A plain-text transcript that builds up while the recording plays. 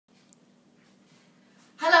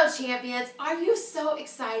champions, are you so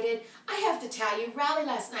excited? I have to tell you, rally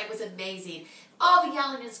last night was amazing. All the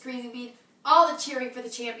yelling and screaming, all the cheering for the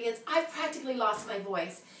champions. I've practically lost my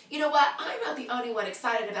voice. You know what? I'm not the only one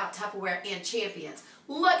excited about Tupperware and champions.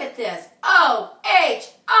 Look at this.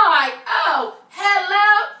 O-H-I-O.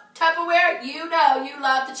 Hello, Tupperware. You know you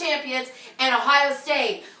love the champions and Ohio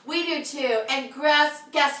State. We do too. And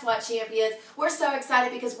guess what, champions? We're so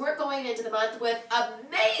excited because we're going into the month with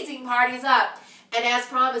amazing parties up. And as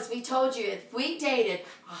promised, we told you if we dated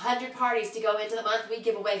 100 parties to go into the month, we'd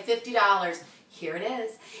give away $50. Here it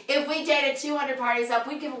is. If we dated 200 parties up,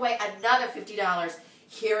 we'd give away another $50.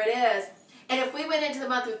 Here it is. And if we went into the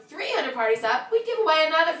month with 300 parties up, we'd give away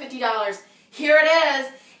another $50. Here it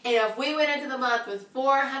is. And if we went into the month with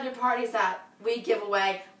 400 parties up, we'd give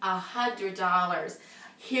away $100.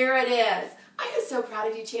 Here it is. I am so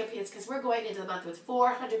proud of you, champions, because we're going into the month with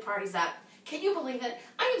 400 parties up. Can you believe it?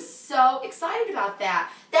 I am so excited about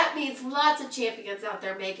that. That means lots of champions out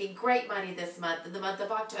there making great money this month, in the month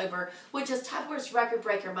of October, which is Tupperware's Record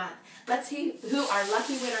Breaker Month. Let's see who our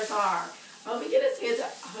lucky winners are. Oh my goodness,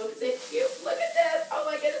 oh, is it cute? Look at this. Oh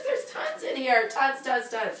my goodness, there's tons in here. Tons.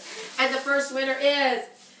 And the first winner is,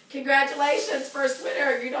 congratulations, first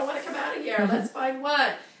winner. You don't want to come out of here. Let's find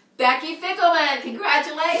one. Becky Fickelman,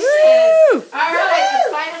 congratulations. Woo! All right, let's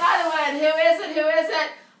find another one. Who is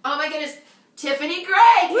it? Oh my goodness. Tiffany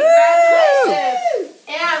Gray, congratulations.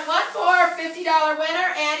 Woo! And one more $50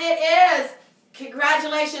 winner, and it is,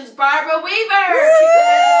 congratulations, Barbara Weaver.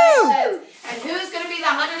 Woo! Congratulations. And who's going to be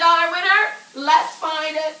the $100 winner? Let's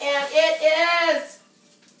find it, and it is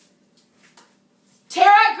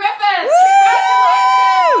Tara Griffin. Woo!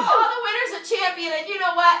 Congratulations. All the winners are champion, and you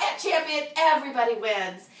know what? At champion, everybody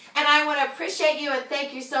wins. And I want to appreciate you and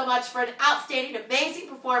thank you so much for an outstanding, amazing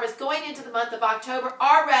performance going into the month of October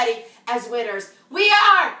already as winners. We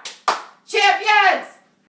are